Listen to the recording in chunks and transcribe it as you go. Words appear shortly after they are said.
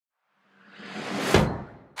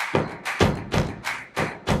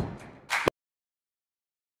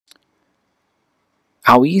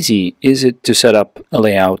How easy is it to set up a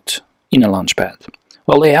layout in a Launchpad?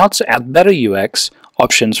 Well, layouts add better UX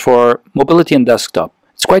options for mobility and desktop.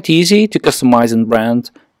 It's quite easy to customize and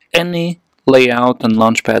brand any layout and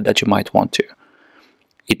Launchpad that you might want to.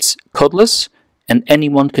 It's codeless and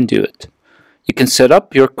anyone can do it. You can set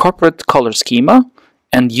up your corporate color schema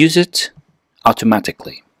and use it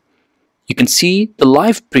automatically. You can see the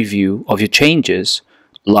live preview of your changes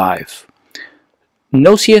live.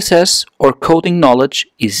 No CSS or coding knowledge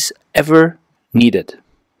is ever needed.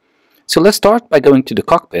 So let's start by going to the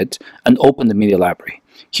cockpit and open the media library.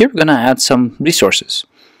 Here we're going to add some resources.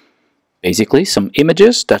 Basically some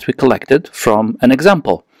images that we collected from an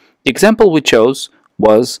example. The example we chose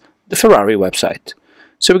was the Ferrari website.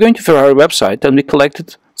 So we're going to Ferrari website and we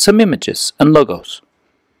collected some images and logos.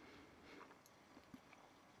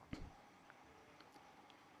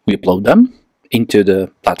 We upload them into the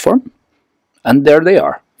platform and there they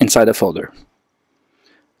are inside a folder.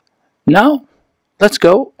 Now let's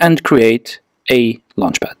go and create a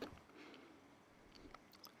Launchpad.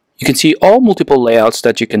 You can see all multiple layouts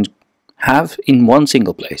that you can have in one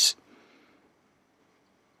single place.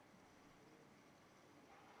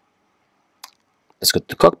 Let's go to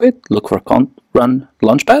the cockpit, look for Run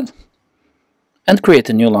Launchpad, and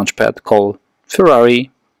create a new Launchpad called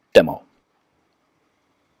Ferrari Demo.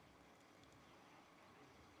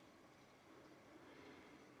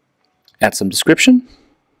 Add some description,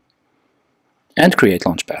 and create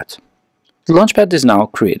Launchpad. The Launchpad is now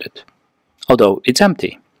created, although it's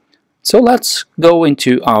empty. So let's go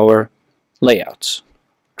into our layouts.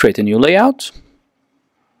 Create a new layout,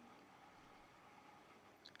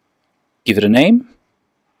 give it a name,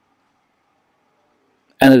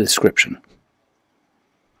 and a description.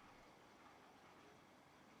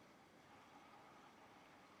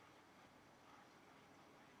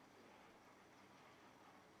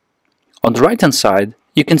 On the right hand side,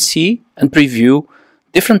 you can see and preview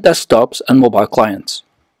different desktops and mobile clients.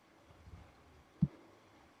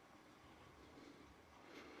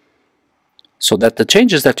 So that the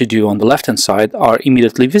changes that you do on the left hand side are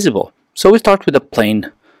immediately visible. So we start with a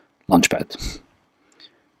plain Launchpad.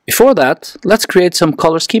 Before that, let's create some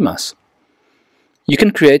color schemas. You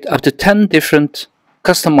can create up to 10 different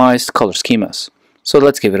customized color schemas. So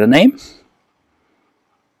let's give it a name.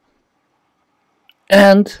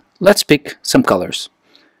 And let's pick some colors.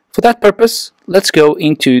 For that purpose, let's go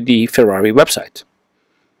into the Ferrari website.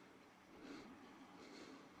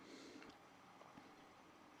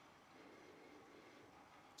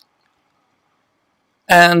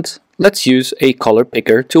 And let's use a color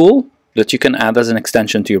picker tool that you can add as an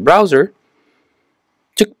extension to your browser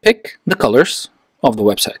to pick the colors of the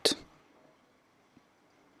website.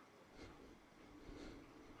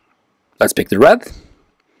 Let's pick the red,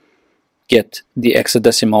 get the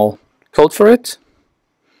hexadecimal code for it,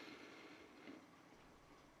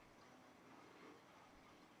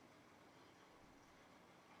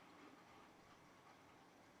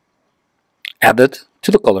 add it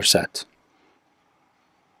to the color set.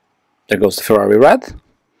 There goes the Ferrari red.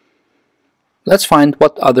 Let's find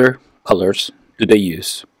what other colors do they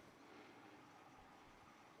use.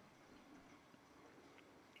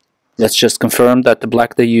 Let's just confirm that the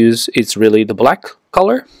black they use is really the black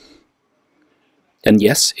color. And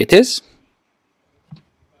yes, it is.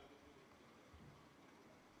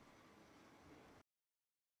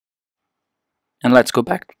 And let's go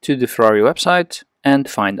back to the Ferrari website and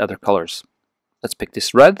find other colors. Let's pick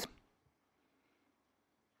this red.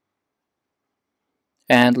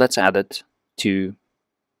 And let's add it to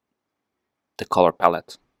the color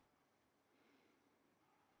palette.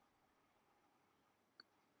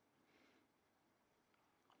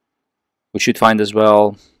 We should find as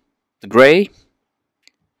well the gray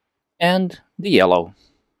and the yellow.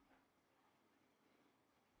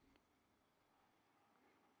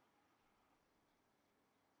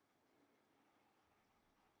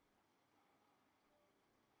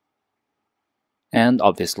 And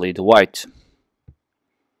obviously the white.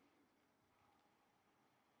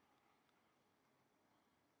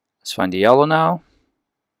 Let's find the yellow now.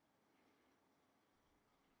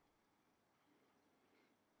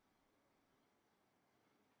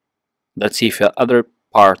 Let's see if other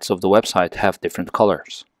parts of the website have different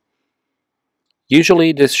colors.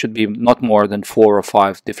 Usually this should be not more than 4 or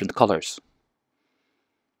 5 different colors.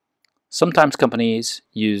 Sometimes companies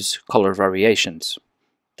use color variations.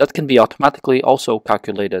 That can be automatically also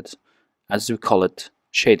calculated, as we call it,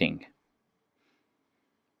 shading.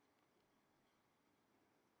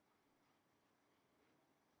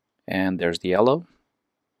 And there's the yellow.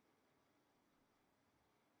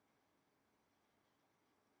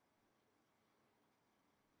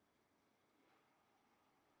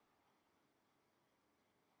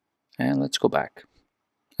 And let's go back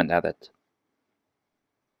and add it.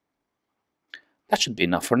 That should be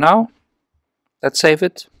enough for now. Let's save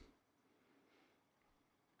it.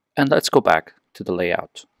 And let's go back to the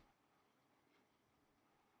layout.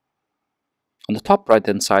 On the top right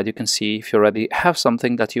hand side, you can see if you already have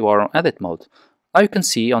something that you are on edit mode. Now you can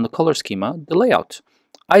see on the color schema the layout.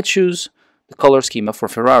 I choose the color schema for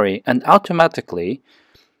Ferrari and automatically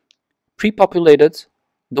pre-populated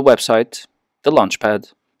the website, the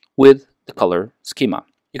Launchpad, with the color schema.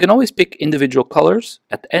 You can always pick individual colors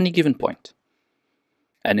at any given point.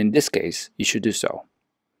 And in this case, you should do so.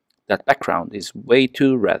 That background is way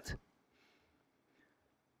too red.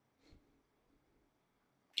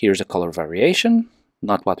 Here's a color variation,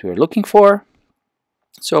 not what we're looking for.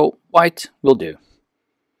 So white will do.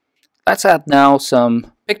 Let's add now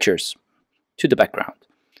some pictures to the background.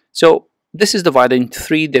 So this is divided into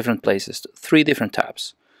 3 different places, 3 different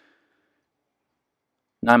tabs.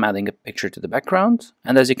 Now I'm adding a picture to the background,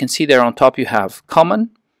 and as you can see there on top you have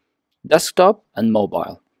common, desktop and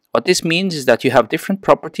mobile. What this means is that you have different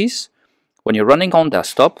properties when you're running on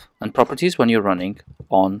desktop and properties when you're running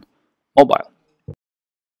on mobile.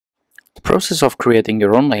 The process of creating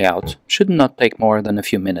your own layout should not take more than a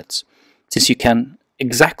few minutes, since you can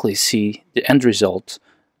exactly see the end result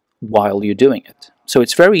while you're doing it. So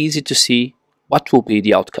it's very easy to see what will be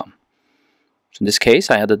the outcome. So in this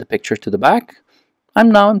case, I added the picture to the back.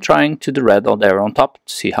 I'm trying to the red there on top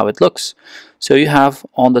to see how it looks. So you have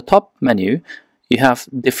on the top menu, you have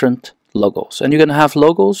different logos, and you're going to have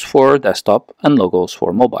logos for desktop and logos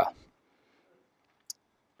for mobile.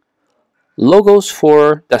 Logos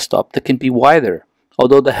for desktop, they can be wider,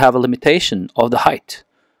 although they have a limitation of the height.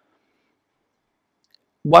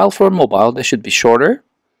 While for mobile, they should be shorter,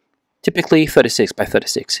 typically 36 by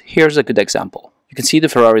 36. Here's a good example. You can see the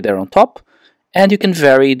Ferrari there on top, and you can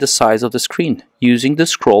vary the size of the screen using the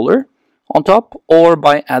scroller on top or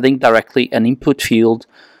by adding directly an input field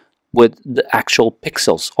with the actual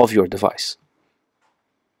pixels of your device.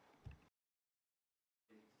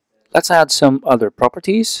 Let's add some other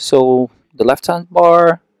properties. So the left-hand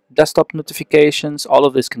bar, desktop notifications, all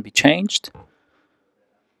of this can be changed.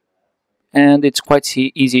 And it's quite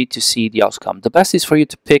easy to see the outcome. The best is for you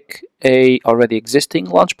to pick a already existing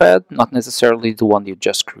Launchpad, not necessarily the one you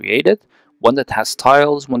just created, one that has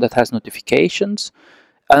tiles, one that has notifications,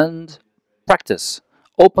 and practice.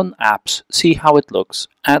 Open apps, see how it looks,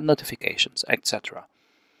 add notifications, etc.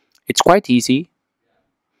 It's quite easy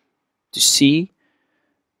to see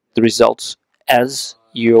the results as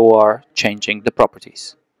you are changing the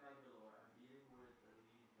properties.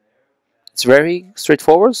 It's very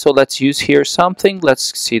straightforward, so let's use here something.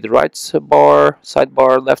 Let's see the right bar,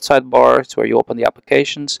 sidebar, left sidebar, it's where you open the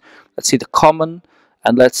applications. Let's see the common,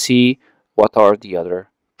 and let's see what are the other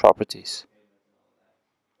properties.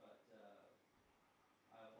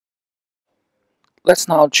 Let's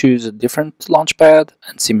now choose a different Launchpad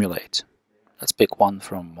and simulate. Let's pick one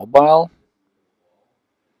from mobile.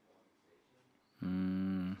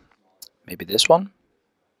 Maybe this one.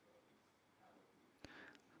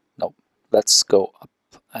 No, let's go up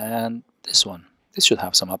and this one. This should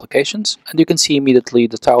have some applications, and you can see immediately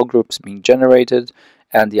the tile groups being generated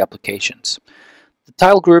and the applications. The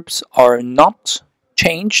tile groups are not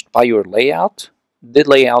changed by your layout. The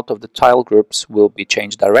layout of the tile groups will be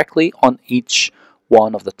changed directly on each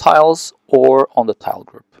one of the tiles or on the tile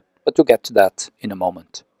group, but we'll get to that in a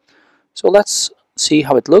moment. So let's see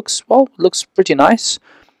how it looks. Well, it looks pretty nice.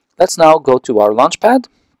 Let's now go to our Launchpad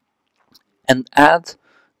and add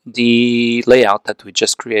the layout that we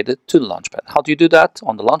just created to the Launchpad. How do you do that?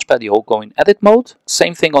 On the Launchpad, you'll go in edit mode,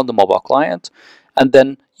 same thing on the mobile client, and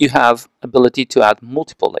then you have ability to add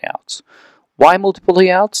multiple layouts. Why multiple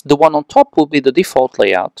layouts? The one on top will be the default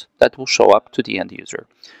layout that will show up to the end user.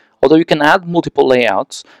 Although you can add multiple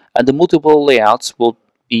layouts, and the multiple layouts will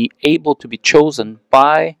be able to be chosen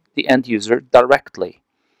by the end user directly,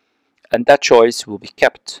 and that choice will be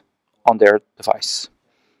kept on their device,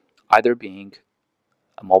 either being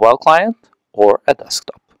a mobile client or a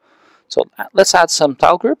desktop. So let's add some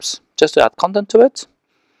tile groups just to add content to it.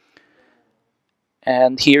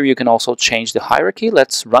 And here you can also change the hierarchy.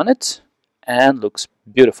 Let's run it, and looks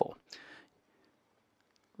beautiful.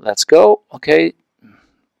 Let's go. Okay,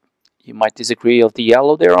 you might disagree of the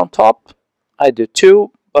yellow there on top. I do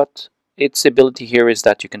too, but its ability here is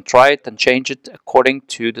that you can try it and change it according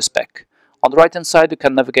to the spec. On the right hand side, you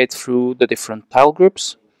can navigate through the different tile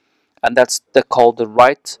groups, and that's called the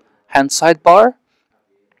right hand sidebar,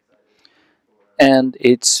 and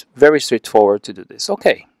it's very straightforward to do this.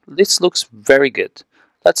 Okay, this looks very good.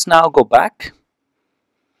 Let's now go back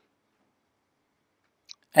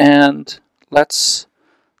and let's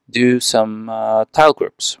do some tile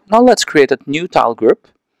groups. Now let's create a new tile group.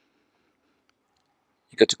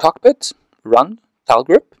 You go to Cockpit, Run, Tile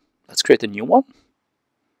Group. Let's create a new one.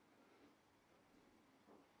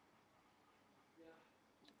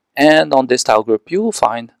 And on this tile group, you will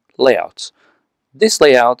find layouts. These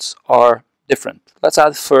layouts are different. Let's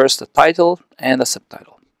add first a title and a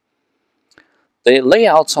subtitle. The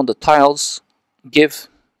layouts on the tiles give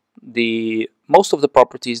most of the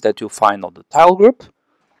properties that you find on the tile group,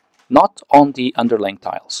 not on the underlying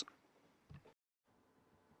tiles.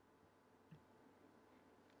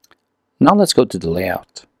 Now let's go to the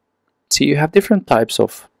layout. See, you have different types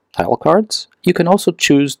of tile cards. You can also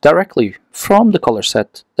choose directly from the color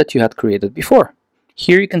set that you had created before.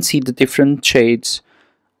 Here you can see the different shades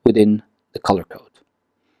within the color code.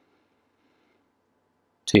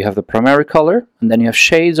 So you have the primary color, and then you have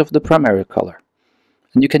shades of the primary color.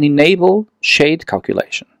 And you can enable shade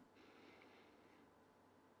calculation.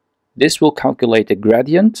 This will calculate the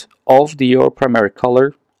gradient of your primary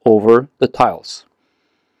color over the tiles.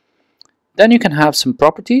 Then you can have some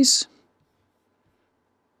properties.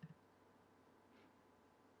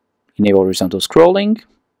 Enable horizontal scrolling,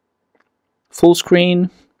 full screen,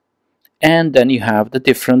 and then you have the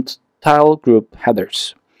different tile group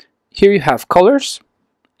headers. Here you have colors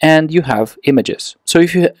and you have images. So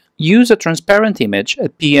if you use a transparent image, a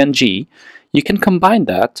PNG, you can combine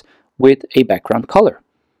that with a background color.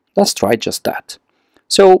 Let's try just that.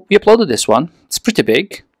 So we uploaded this one. It's pretty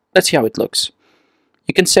big. Let's see how it looks.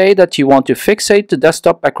 You can say that you want to fixate the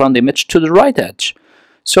desktop background image to the right edge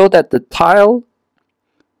so that the tile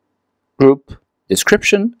group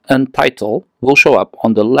description and title will show up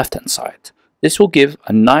on the left hand side. This will give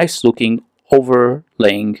a nice looking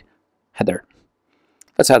overlaying header.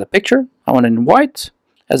 Let's add a picture. I want it in white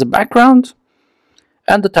as a background,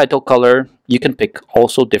 and the title color, you can pick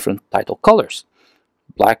also different title colors.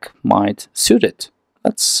 Black might suit it.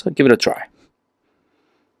 Let's give it a try.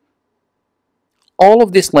 All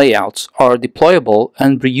of these layouts are deployable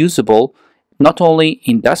and reusable not only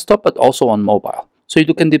in desktop but also on mobile. So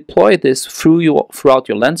you can deploy this throughout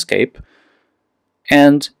your landscape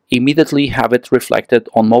and immediately have it reflected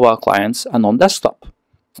on mobile clients and on desktop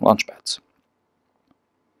launchpads.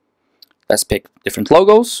 Let's pick different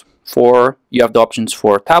logos. You have the options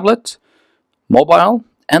for tablet, mobile,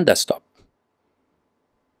 and desktop.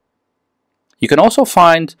 You can also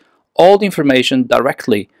find all the information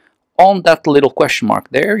directly on that little question mark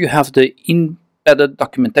there. You have the embedded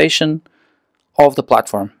documentation of the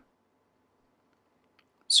platform.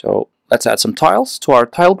 So let's add some tiles to our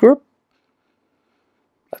tile group.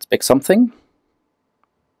 Let's pick something.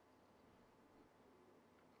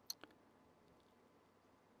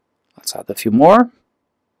 Let's add a few more.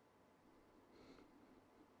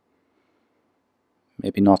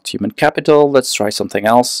 Maybe not human capital. Let's try something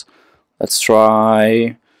else. Let's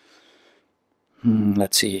try,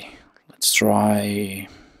 let's see. Let's try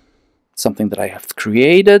something that I have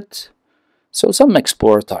created. So some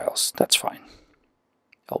Explorer tiles, that's fine.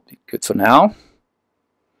 That'll be good for now.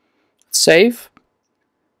 Save.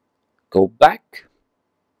 Go back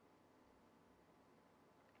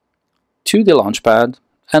to the Launchpad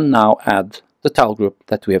and now add the tile group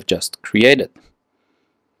that we have just created.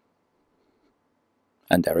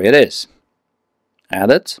 And there it is.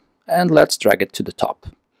 Add it and let's drag it to the top.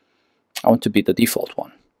 I want to be the default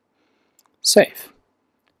one. Save.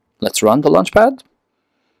 Let's run the Launchpad.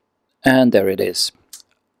 And there it is.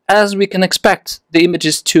 As we can expect, the image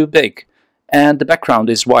is too big and the background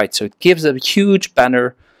is white, so it gives a huge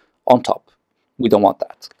banner on top. We don't want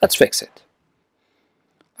that. Let's fix it.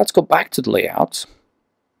 Let's go back to the layout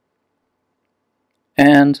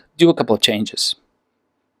and do a couple of changes.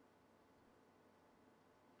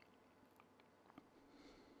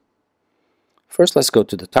 First, let's go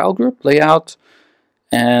to the tile group layout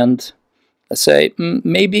and let's say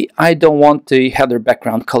maybe I don't want the header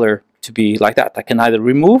background color to be like that. I can either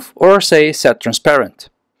remove or say set transparent.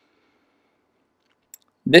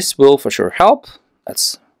 This will for sure help.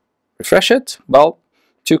 Let's refresh it. Well,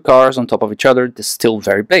 two cars on top of each other, this is still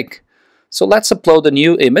very big. So let's upload a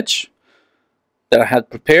new image that I had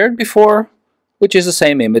prepared before, which is the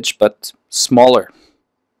same image but smaller.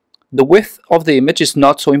 The width of the image is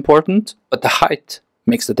not so important, but the height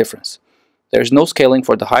makes the difference. There's no scaling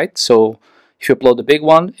for the height, so if you upload a big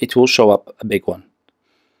one, it will show up a big one.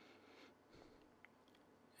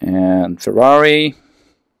 And Ferrari,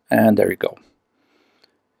 and there you go.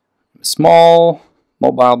 Small,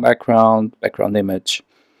 mobile background image,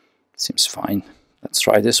 seems fine. Let's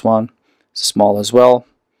try this one. It's small as well,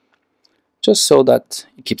 just so that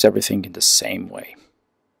it keeps everything in the same way.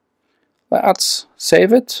 Let's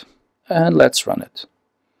save it and let's run it.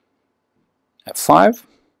 F5.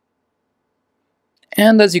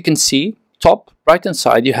 And as you can see, top right hand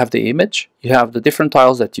side you have the image, you have the different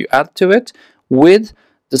tiles that you add to it with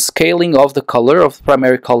the scaling of the color, of the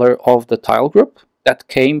primary color of the tile group that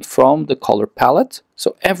came from the color palette.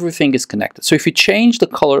 So everything is connected. So if you change the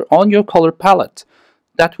color on your color palette,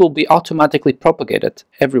 that will be automatically propagated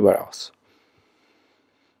everywhere else.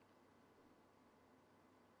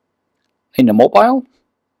 In a mobile,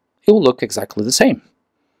 it will look exactly the same.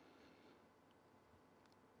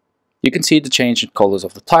 You can see the change in colors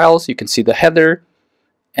of the tiles, you can see the header,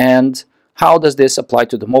 and how does this apply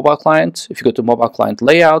to the mobile client? If you go to mobile client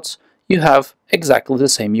layouts, you have exactly the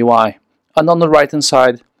same UI. And on the right hand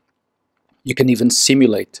side, you can even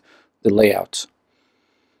simulate the layout.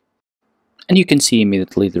 And you can see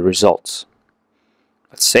immediately the results.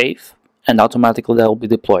 Let's save, and automatically that will be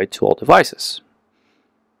deployed to all devices.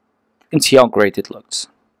 You can see how great it looks.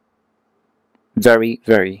 Very,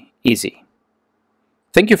 very easy.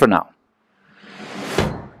 Thank you for now.